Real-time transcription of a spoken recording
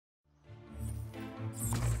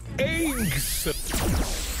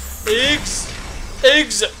Eggs!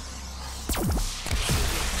 Eggs!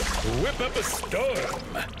 Whip up a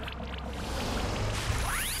storm.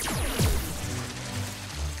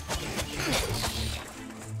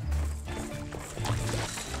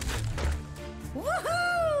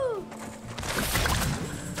 Woohoo!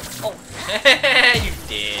 Oh, you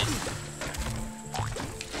did.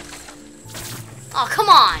 Oh, come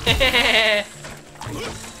on!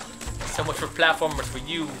 So much for platformers for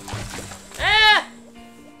you. Ah!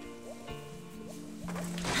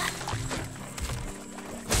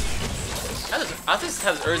 I think this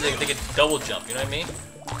has Earth they can double jump, you know what I mean?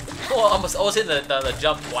 Oh, I almost hit the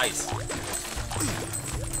jump twice.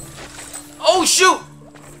 Oh shoot!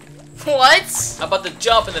 What? I'm about to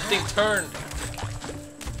jump and the thing turned.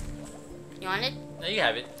 You want it? No, you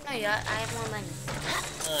have it. Oh, yeah, I have more money.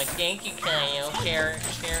 Oh, thank you, Kyle.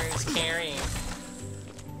 Sharon's carrying.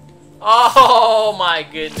 Oh my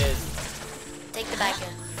goodness. Take the bag of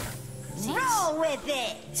seeds. Roll with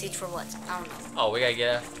it. Seeds for what? I don't know. Oh, we gotta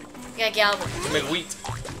get You gotta get out of it. to make wheat.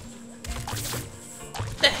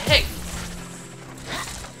 What the heck?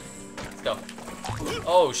 Let's go.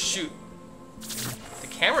 Oh shoot. The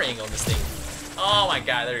camera angle on this thing. Oh my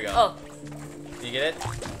god, there you go. Oh. Do you get it?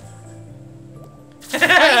 Are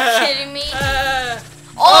you kidding me? Oh,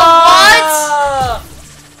 Oh,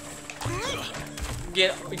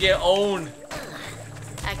 Get owned.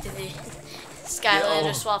 what? Activate.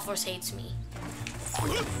 Skylanders Swap Force hates me.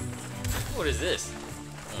 What is this?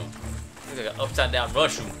 Oh. Looks like an upside down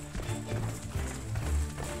mushroom.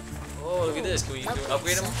 Oh, look at this. Can we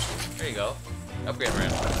upgrade them? There you go. Upgrade them.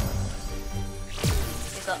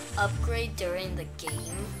 You got upgrade during the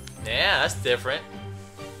game. Yeah, that's different.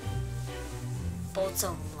 Bolts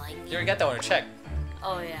of lightning. You already got that one to check.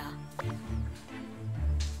 Oh yeah.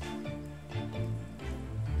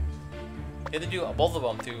 You have to do both of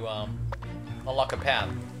them to unlock a path.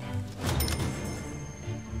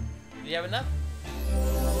 Do you have enough?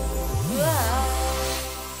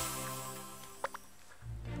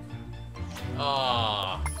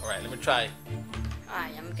 Ah, alright, let me try.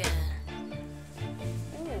 Alright, I'm gonna.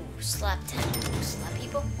 Ooh, slap 10. Slap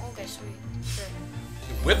people? Okay, sweet. Sure.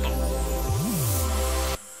 Whip them.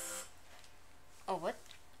 Oh, what?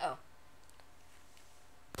 Oh.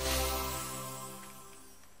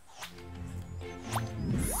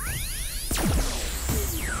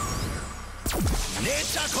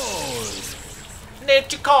 Nature calls.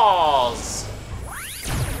 Nature calls.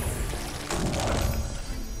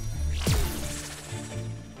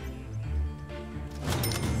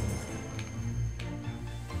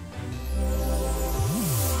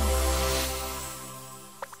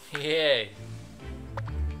 Yay.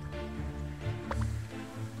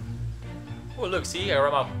 Oh, look, see, I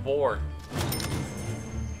run my board.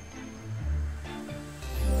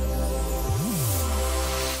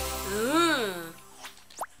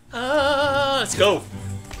 Let's go.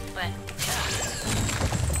 Wait.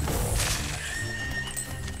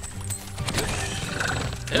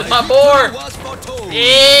 There's my board.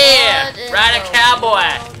 Yeah, What in ride a the cowboy.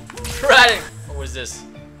 world? Ride it. What was this?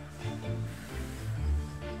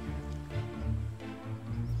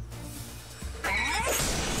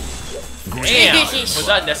 Damn, was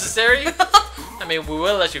that necessary? I mean, we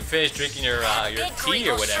will let you finish drinking your tea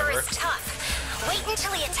or whatever. Wait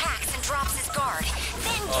until he attacks and drops his guard.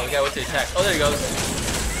 Then Oh, we gotta wait till he attacks. Oh, there he goes.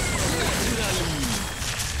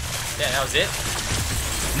 Yeah, that was it.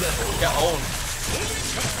 We got owned.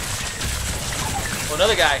 Oh,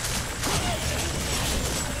 another guy.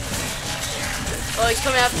 Oh, he's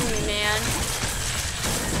coming after me, man.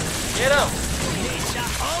 Get him.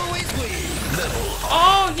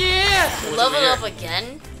 Oh, yeah. Level up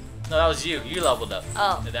again? No, that was you. You leveled up.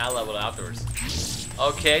 Oh. And then I leveled up afterwards.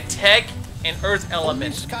 Okay, tech and earth Only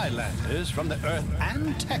elements. Skylanders from the Earth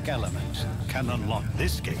and Tech elements can unlock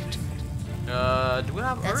this gate. Do we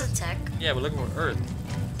have That's earth? a tech. Yeah, we're looking for earth.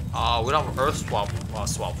 We don't have earth swap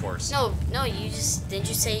force. No, you just didn't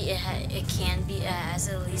you say it can be has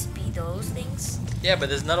at least be those things? Yeah, but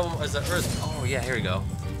there's none of them as the earth. Oh yeah, here we go.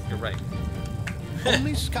 You're right.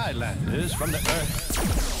 Only Skylanders from the Earth.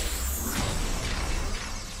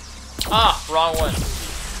 Ah, wrong one.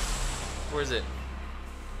 Where is it?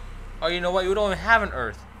 Oh, you know what? We don't even have an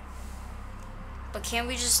earth. But can't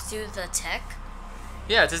we just do the tech?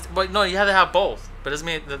 Yeah, but no, you have to have both. But it doesn't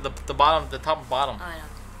mean the bottom, the top and bottom. Oh, I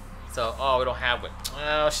don't. So, oh, we don't have it.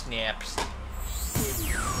 Oh, snaps.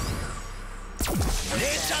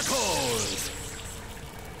 Nature calls.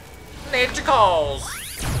 Nature calls.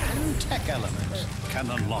 And Tech elements can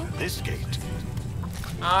unlock this gate.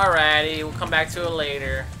 Alrighty, we'll come back to it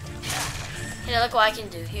later. Hey, look what I can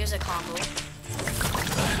do. Here's a combo.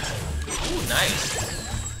 Ooh, nice.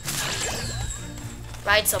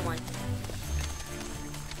 Ride someone.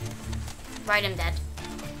 Ride him, Dad.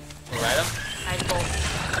 Ride him? Ride the bull.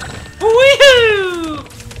 Woohoo!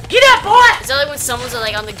 Get up, boy! Is that like when someone's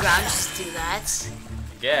like on the ground, just do that?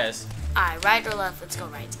 I guess. Alright, right or left? Let's go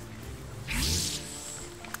right.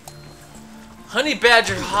 Honey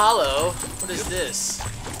Badger Hollow? What is this?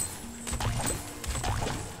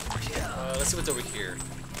 Let's see what's over here.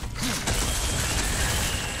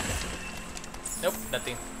 Nope,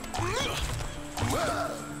 nothing.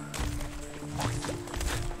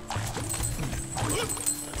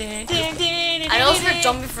 I know we're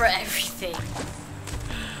jumping for everything.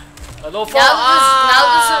 Don't fall. Now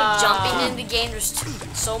there's some jumping in the game. There's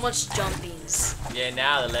so much jumpings. Yeah,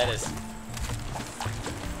 now the lettuce.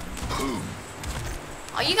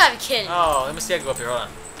 Oh, you gotta be kidding. Oh, let me see. I can go up here. Hold on.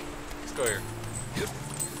 Let's go here.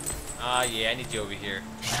 Yeah, I need you over here.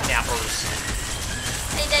 Snappers.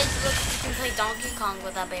 Hey, Dad, look, you can play Donkey Kong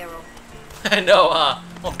with that barrel. I know,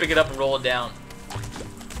 I'll pick it up and roll it down.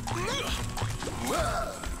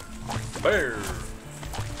 Brr.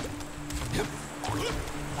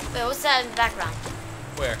 Wait, what's that in the background?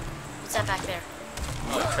 Where? What's that back there?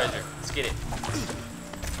 Oh, treasure. Let's get it.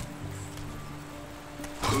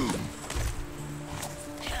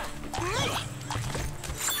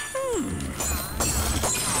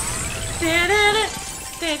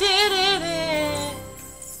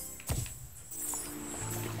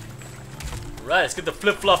 Right, let's get the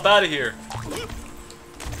flip-flop out of here.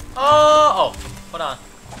 Oh, hold on.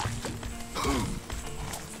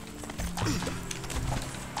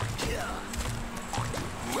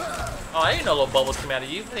 Oh, I didn't know little bubbles come out of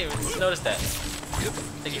you. I didn't even notice that. I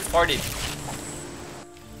think you farted.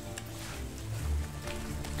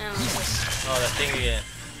 Oh, that thing again.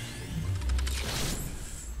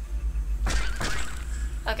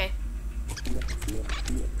 Okay.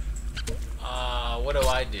 What do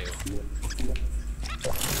I do?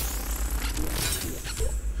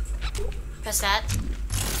 Press that.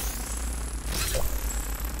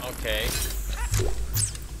 Okay.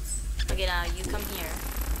 Okay, now you come here.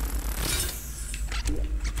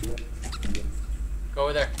 Go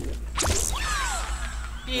over there.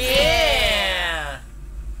 Yeah!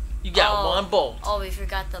 You got one bolt. Oh, we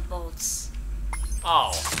forgot the bolts.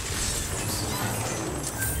 Oh.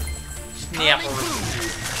 Snapper.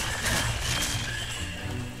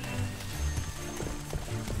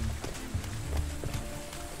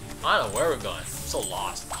 I don't know where we're going. I'm so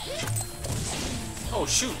lost. Oh,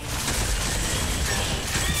 shoot.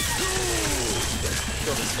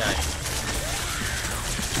 Kill this guy.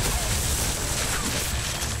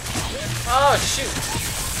 Oh, shoot.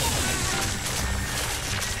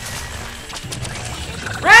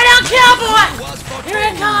 Right on, cowboy! Here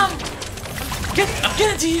I come! I'm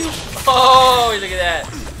getting to you! Oh, look at that.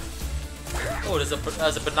 Oh, there's a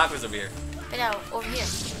binoculars over here. Right now, over here.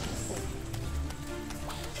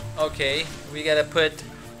 Okay, we gotta put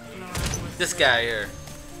this guy here.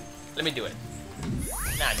 Let me do it.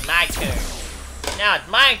 Now it's my turn. Now it's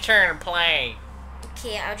my turn to play.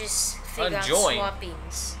 Okay, I'll just figure Unjoin. out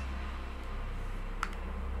swappings.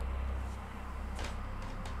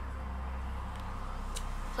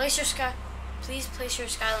 Please place your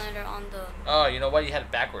Skylander on the... Oh, you know what? You had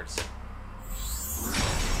it backwards.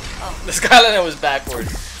 Oh. The Skylander was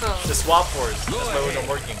backwards. Oh. The swap force. That's why it wasn't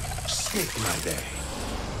working. Snake my day.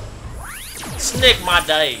 Snake my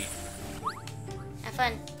day. Have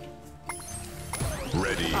fun.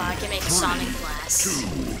 Ready. Oh, I can make a Sonic Blast. 2,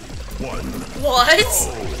 1. What?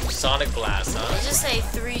 Sonic Blast, huh? Did it just say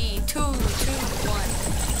 3, 2, 2, 1?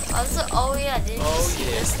 Oh yeah, didn't you see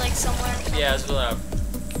this like somewhere? Yeah, it's really.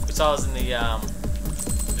 We saw this in the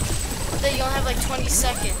That you only have like 20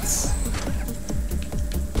 seconds.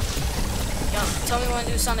 Yo, tell me when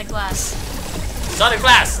to do Sonic Blast. Sonic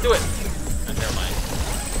Blast. Do it. Oh, never mind.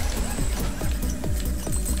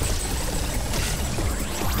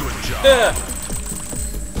 Good job. Yeah.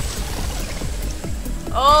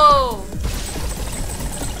 Oh!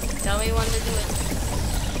 Tell me when to do it.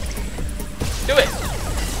 Do it.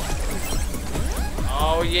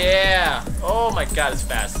 Oh yeah. Oh my God, it's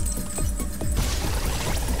fast.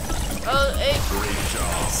 Oh, hey. Great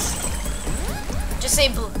job. Just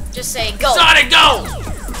say go. Sonic, go!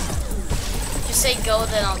 Just say go,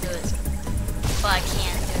 then I'll do it. But I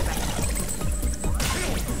can't do it right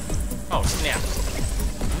now. Oh snap.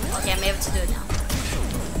 Okay, I'm able to do it now.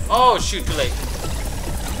 Oh shoot, too late.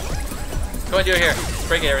 Go and do it here.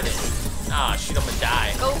 Break it, everything. Ah, shoot, I'm gonna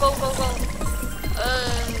die. Go, go, go, go.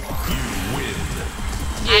 You win.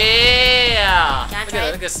 Yeah! Can I Look try at it?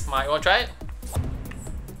 Look at this. You wanna try it?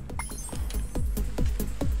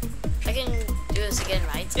 I can do this again,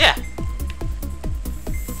 right? Yeah.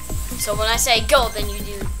 So when I say go, then you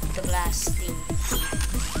do the blast thing.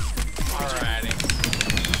 Alrighty.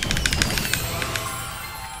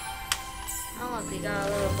 Oh look, we got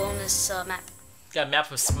a little bonus map. Got a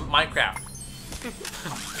map of Minecraft.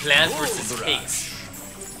 Plants versus cakes.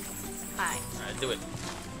 Alright. Alright, do it.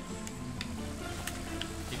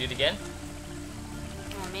 You do it again?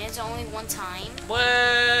 Oh man, it's only one time.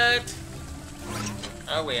 What?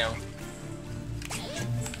 Oh well.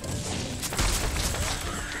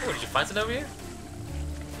 Oh, did you find something over here?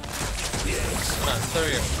 Come on, it's over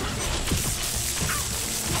here.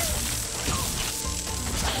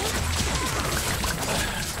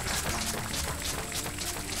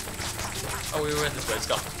 Oh, we went this way. Let's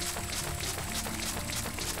go.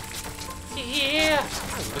 Yeah.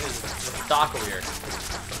 Ooh, look at this dock over here.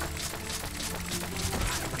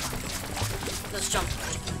 Let's jump.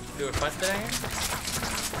 Do we find something here?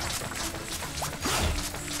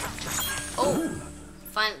 Oh,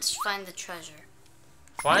 find the treasure.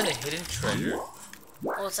 Find a hidden treasure.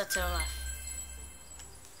 Oh, it's up to the left.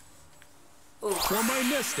 Ooh. For my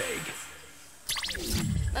nest egg.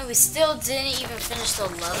 No, we still didn't even finish the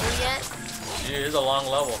level yet. Gee, it's a long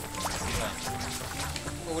level.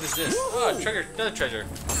 Oh, what is this? Oh, treasure, another treasure.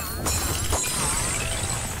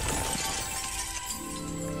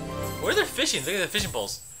 Where are they fishing? Look at the fishing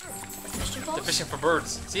poles. Fishing They're poles? fishing for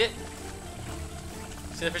birds. See it?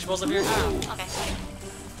 See the fishing poles up here? Oh, okay.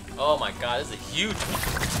 Oh my god, this is a huge one.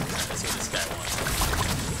 Alright, let's see what this guy wants.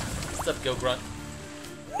 What's up, Gil Grunt?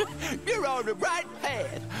 You're on the right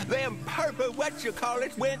path. Them purple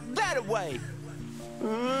whatchamacallits went that way.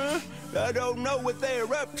 I don't know what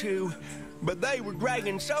they're up to, but they were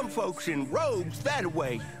dragging some folks in robes that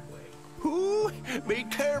way. Ooh, be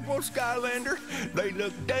careful, Skylander. They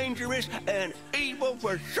look dangerous and evil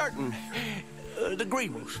for certain. The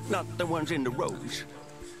Greebles, not the ones in the robes.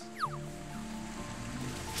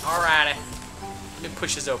 Alrighty. Let me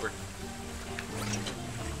push this over.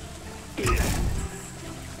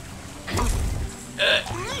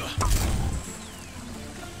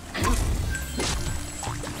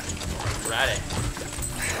 Alrighty.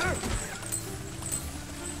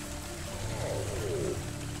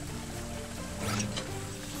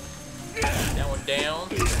 That one down.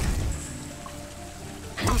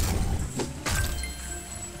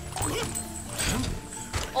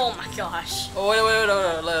 Oh my gosh. Oh, wait,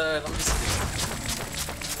 let me see.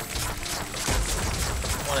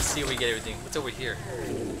 I want to see if we get everything. What's over here?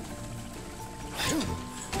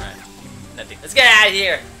 Alright, nothing. Let's get out of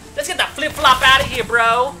here. Let's get the flip-flop out of here,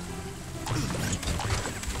 bro.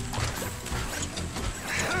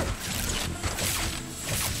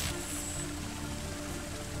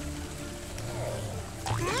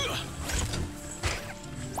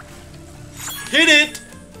 Hit it!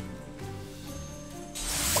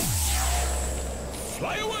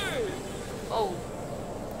 Fly away! Oh.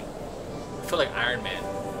 I feel like Iron Man.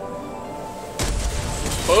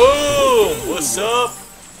 Boom! What's up?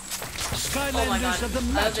 Oh my God. Skylanders of the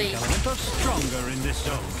magic element are stronger in this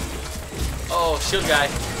zone. Oh, shield guy.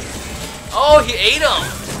 Oh, he ate him!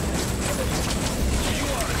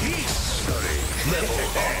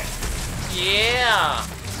 Yeah!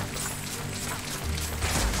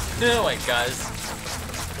 Oh my god, this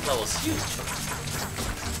level's huge.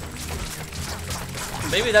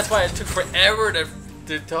 Maybe that's why it took forever to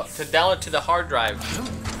download to the hard drive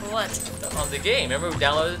What? on the game. Remember we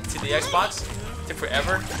downloaded it to the Xbox? It took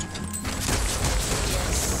forever.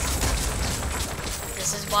 Yes.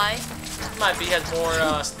 This is why? Might be has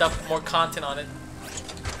more stuff, more content on it.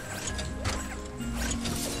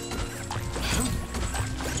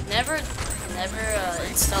 Never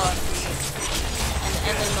install an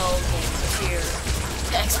MMO game to your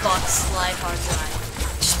Xbox Live hard drive.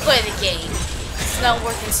 Just play the game. It's not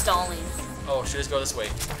worth installing. Oh, should just go this way.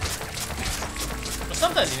 Well,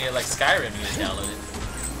 sometimes you need like Skyrim, you need to download it.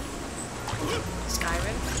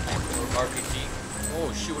 Skyrim? Or RPG.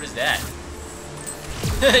 Oh shoot, what is that?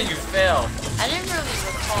 You fell. I didn't really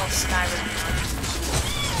recall Skyrim,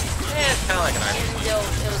 Yeah, it's kind of like an even RPG. though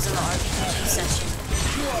it was in the RPG section.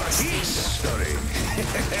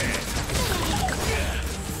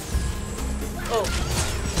 Oh.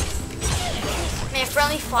 Man,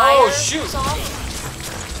 friendly fire. Oh, shoot. was off.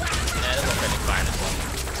 Nah, there's no friendly fire in this one.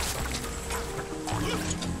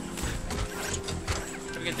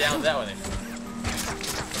 Let me get down with that one then.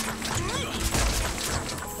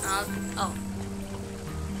 Oh.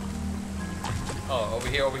 Oh, over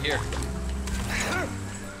here, over here.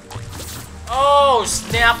 Oh,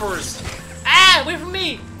 snappers! Ah, away from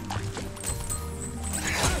me!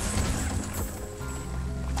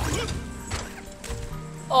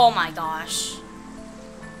 Oh my gosh.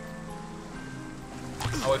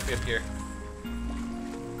 I'll wait for you up here.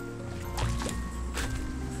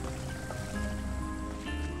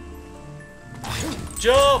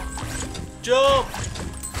 Jump! Jump!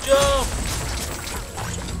 Jump!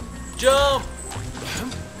 Jump!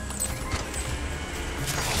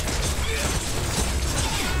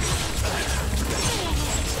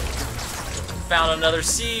 Found another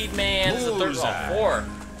seed, man. This is the third one.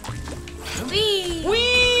 4. Wee!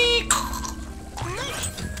 Whee!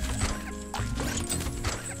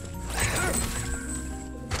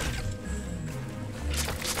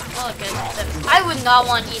 Oh, good. I would not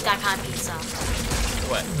want to eat that kind of pizza.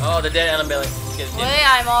 What? Oh, the dead animal. Wait,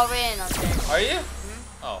 I'm already on dead. Are you?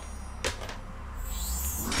 Oh.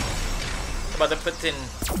 About to put in.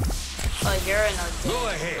 Oh, you're in a dead. Go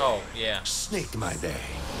ahead. Oh, yeah. Snake my day.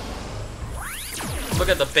 Look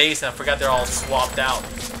at the base, and I forgot they're all swapped out.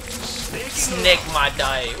 Snake my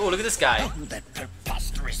day. Oh, look at this guy. Oh, that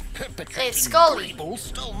preposterous perpetrating Hey, it's Scully. Grable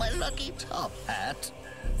stole my lucky top hat.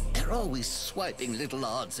 They're always swiping little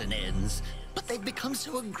odds and ends, but they've become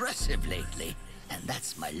so aggressive lately, and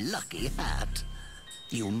that's my lucky hat.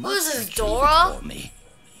 You must this, keep Dora? it for me.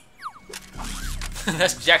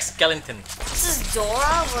 That's Jack Skellington. This is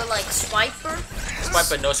Dora or like Swiper?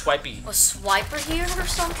 Swiper, no swipey. Or Swiper here or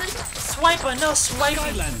something? Swiper, no swipey.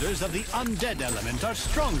 Skylanders of the undead element are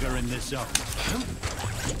stronger in this zone.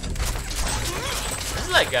 This is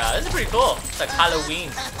like, this is pretty cool. It's like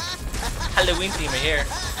Halloween. Halloween theme right here.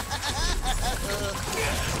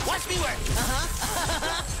 Watch me work.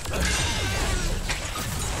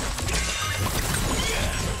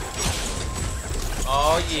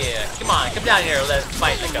 Oh yeah. Come on, come down here. Let's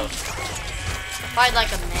fight like a. Fight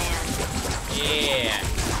like a man. Yeah.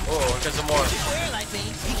 Oh, here comes some more.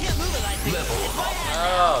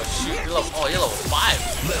 Oh shoot. You're level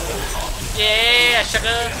 5. Yeah,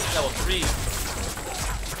 sugar. Level 3.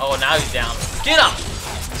 Oh, now he's down. Get him!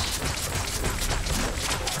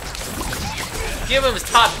 Give him his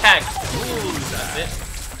top pack. Ooh, that's it.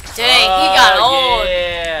 Dang, he got old.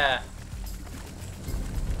 Yeah.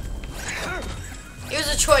 Here's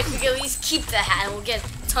a choice. We can at least keep the hat and we'll get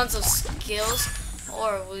tons of skills.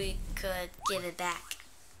 Or we could give it back.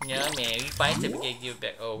 Yeah, man. We fight it, we can give it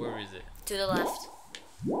back. Oh, where is it? To the left.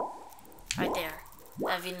 Right there.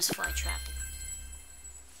 That Venus flytrap.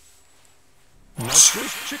 Not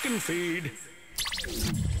just chicken feed.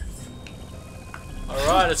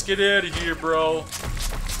 Alright, let's get out of here, bro.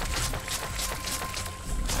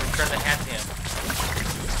 Turn the hat to him.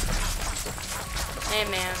 Hey,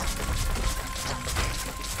 man.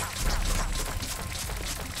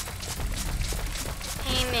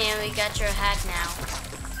 Hey, man, we got your hat now.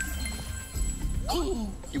 Oh,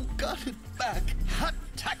 you got it back.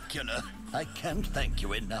 Hat-tacular. I can't thank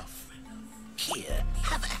you enough. Here,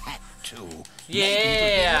 have a hat too. Yeah. Maybe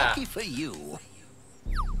it'll be lucky for you.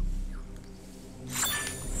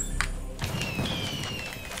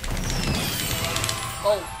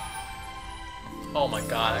 Oh. Oh my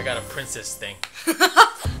god, I got a princess thing.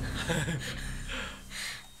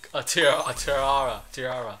 a tiara.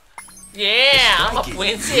 Yeah, I'm a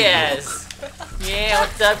princess. Yeah,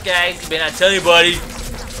 what's up, guys? You better not tell anybody.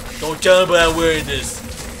 Don't tell anybody I'm wearing this.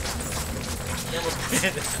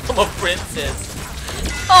 I'm a princess.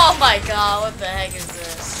 Oh my god, what the heck is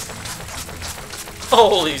this?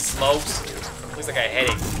 Holy smokes. Looks like a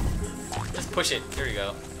headache. Just push it. Here we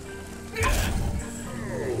go.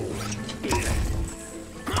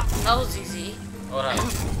 That was easy. Hold on.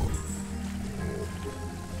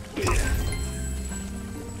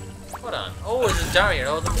 Hold on. Oh, there's a giant here.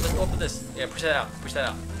 Oh, let's open this. Yeah, push that out. Push that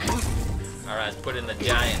out. Alright, let's put in the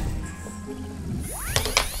giant.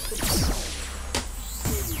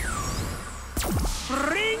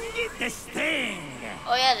 Bring this thing.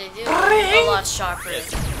 Oh yeah, they do. A lot sharper.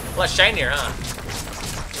 A lot shinier, huh?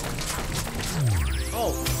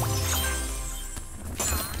 Oh.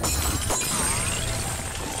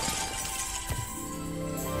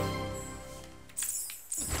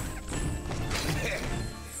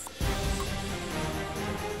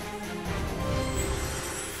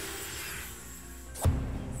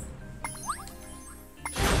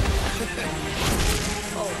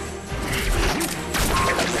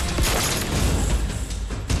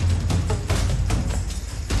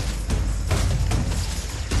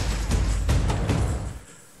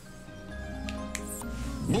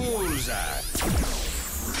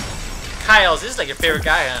 Kyle, this is like your favorite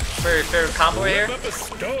guy, huh? Favorite combo right here?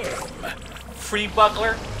 Free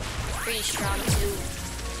buckler. Pretty strong too.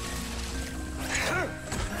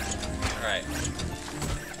 Alright.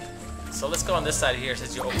 So let's go on this side here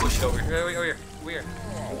since you push it over here. Over here. Over here.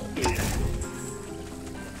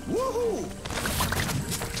 Woohoo!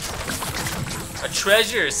 A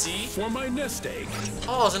treasure, see? For my nest egg.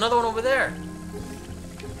 Oh, there's another one over there.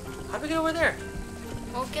 How do we get over there?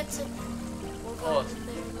 We'll get to. We'll go Oh.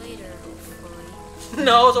 there later, hopefully.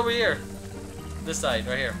 No, it's over here. This side,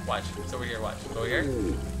 right here. Watch. It's over here. Watch. It's over here.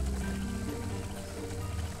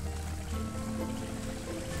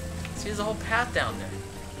 See, there's a whole path down there.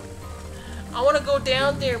 I want to go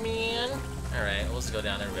down there, man. All right, we'll just go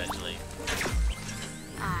down there eventually.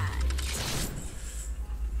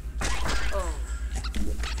 Oh.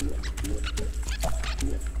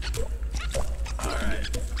 All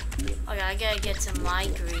right. Okay, I gotta get to my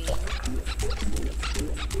green.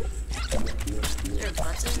 Is there a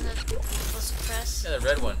button that I'm supposed to press? Yeah, the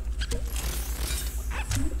red one.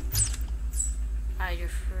 Alright, you're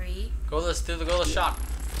free. Go to the shop.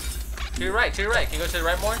 To your right. To your right. Can you go to the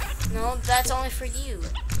right more? No, that's only for you.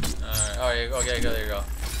 Alright. Oh, yeah. Okay, go. There you go.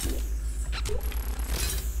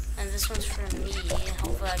 And this one's for me.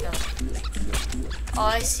 Hopefully I got. Oh,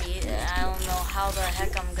 I see. I don't know how the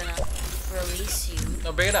heck I'm gonna release you.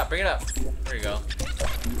 No, bring it up. Bring it up. There you go.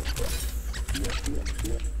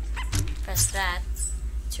 Press that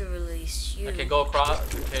to release you. Okay, go across.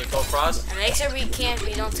 Okay, go across. And make sure we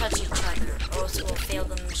don't touch each other, or else we'll fail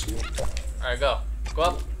the mission. Alright, go. Go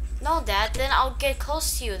up. No, Dad. Then I'll get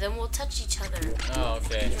close to you. Then we'll touch each other. Oh,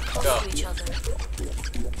 okay. Close Go. to each other.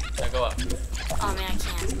 Now go up. Oh man, I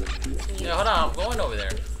can't. Can you? Yeah, hold on. I'm going over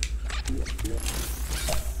there.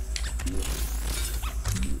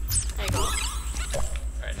 There you go.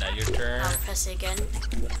 Alright, now your turn. I'll press it again.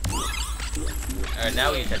 Alright,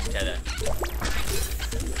 now we can touch each other.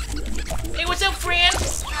 Hey, what's up, friend?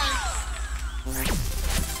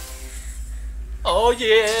 Oh,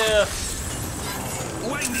 yeah.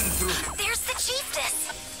 Winding through. There's the chiefess.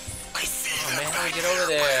 I see Oh, that man, how do we get back over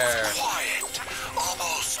here, but there? it's quiet.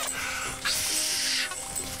 Almost.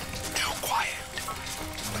 Too quiet.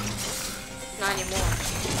 Not anymore.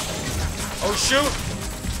 Oh, shoot.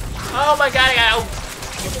 Oh, my God. I got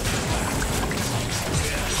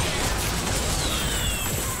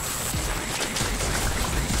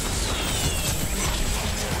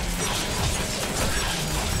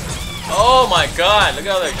Oh my God! Look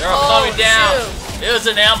how they're coming down. Shoot. It was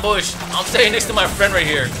an ambush. I'm staying next to my friend right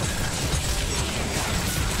here.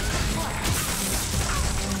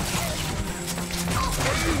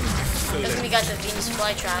 Because we got the Venus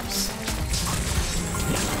flytraps.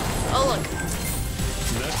 Oh look.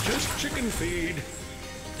 Not just chicken feed.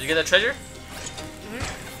 Did you get that treasure?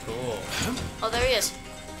 Cool. Oh, there he is.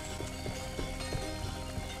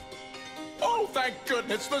 Oh, thank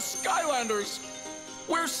goodness, the Skylanders!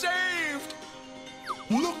 We're saved!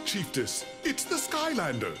 Look, Chiefess, it's the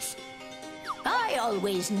Skylanders. I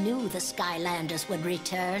always knew the Skylanders would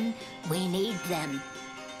return. We need them.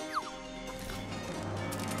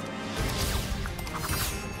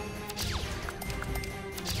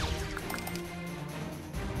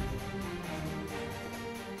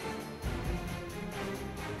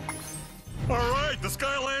 All right, the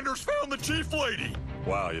Skylanders found the Chief Lady.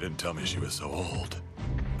 Wow, you didn't tell me she was so old.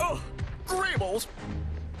 Oh, Greebles!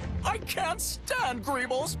 I can't stand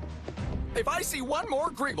Greebles! If I see one more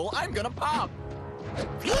Greeble, I'm gonna pop!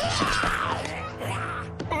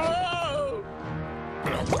 Oh.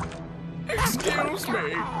 Excuse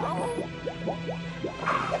me!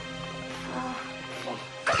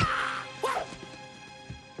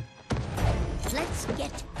 Let's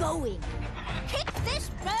get going. Kick this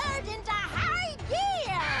bird into high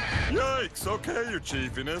gear! Yikes, okay, your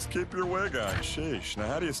Chiefiness, keep your wig on. Sheesh, now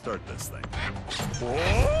how do you start this thing?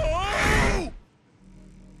 Whoa!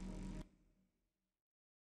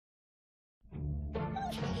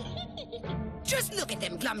 Just look at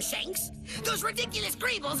them, Glumshanks. Those ridiculous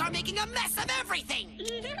Greebles are making a mess of everything.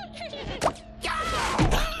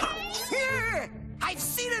 I've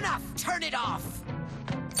seen enough. Turn it off.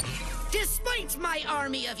 Despite my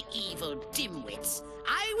army of evil dimwits,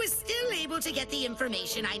 I was still able to get the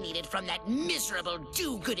information I needed from that miserable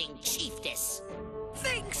do-gooding chiefess.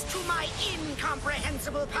 Thanks to my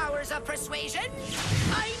incomprehensible powers of persuasion,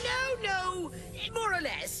 I now know, more or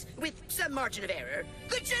less, with some margin of error,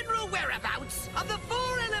 the general whereabouts of the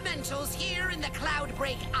 4 elementals here in the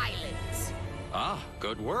Cloudbreak Islands. Ah,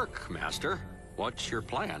 good work, Master. What's your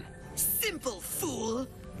plan? Simple, fool.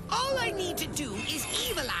 All I need to do is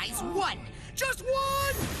evilize one, just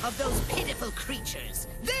one, of those pitiful creatures.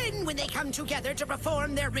 Then, when they come together to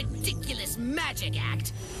perform their ridiculous magic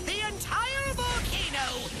act, the entire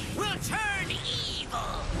volcano will turn evil.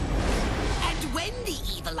 And when the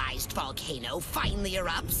evilized volcano finally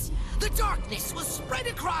erupts, the darkness will spread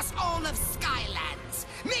across all of Skylands,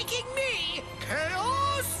 making me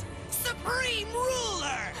Chaos Supreme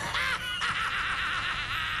Ruler.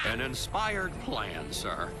 An inspired plan,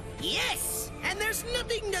 sir. Yes, and there's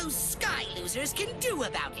nothing those sky losers can do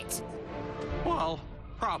about it. Well,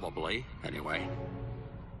 probably, anyway.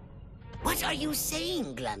 What are you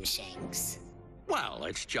saying, Glumshanks? Well,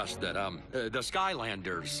 it's just that, the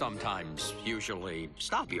Skylanders sometimes, usually,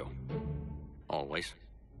 stop you. Always.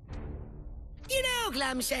 You know,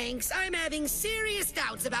 Glumshanks, I'm having serious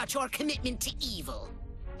doubts about your commitment to evil.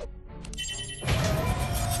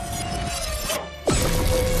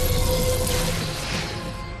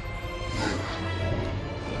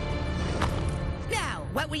 Now,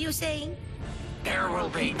 what were you saying? There will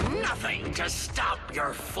be nothing to stop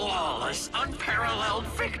your flawless, unparalleled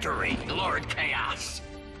victory, Lord Chaos.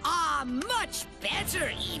 Ah, much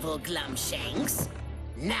better, evil Glumshanks.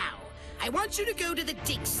 Now, I want you to go to the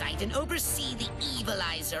dig site and oversee the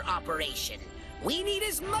Evilizer operation. We need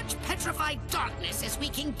as much petrified darkness as we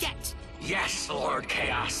can get. Yes, Lord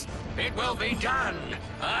Chaos. It will be done.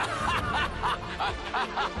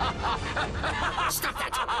 Stop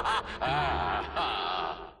that!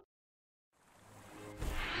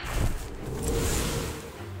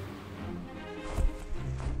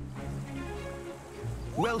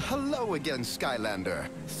 Well, hello again, Skylander.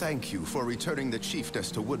 Thank you for returning the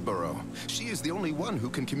Chiefess to Woodburrow. She is the only one who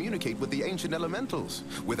can communicate with the ancient elementals.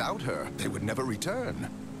 Without her, they would never return.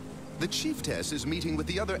 The Chiefess is meeting with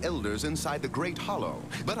the other elders inside the Great Hollow,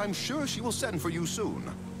 but I'm sure she will send for you soon.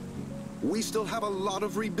 We still have a lot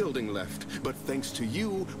of rebuilding left, but thanks to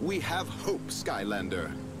you, we have hope,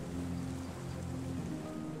 Skylander.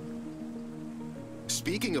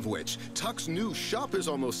 Speaking of which, Tuck's new shop is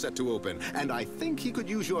almost set to open, and I think he could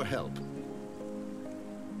use your help.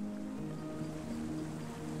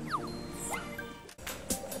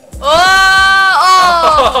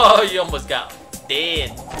 Oh! You almost got dead.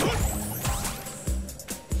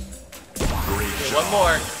 Okay, one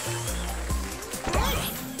more.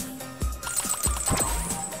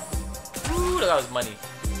 Ooh, look at his money.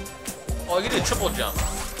 Oh, you did a triple jump.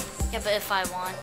 Yeah, but if I want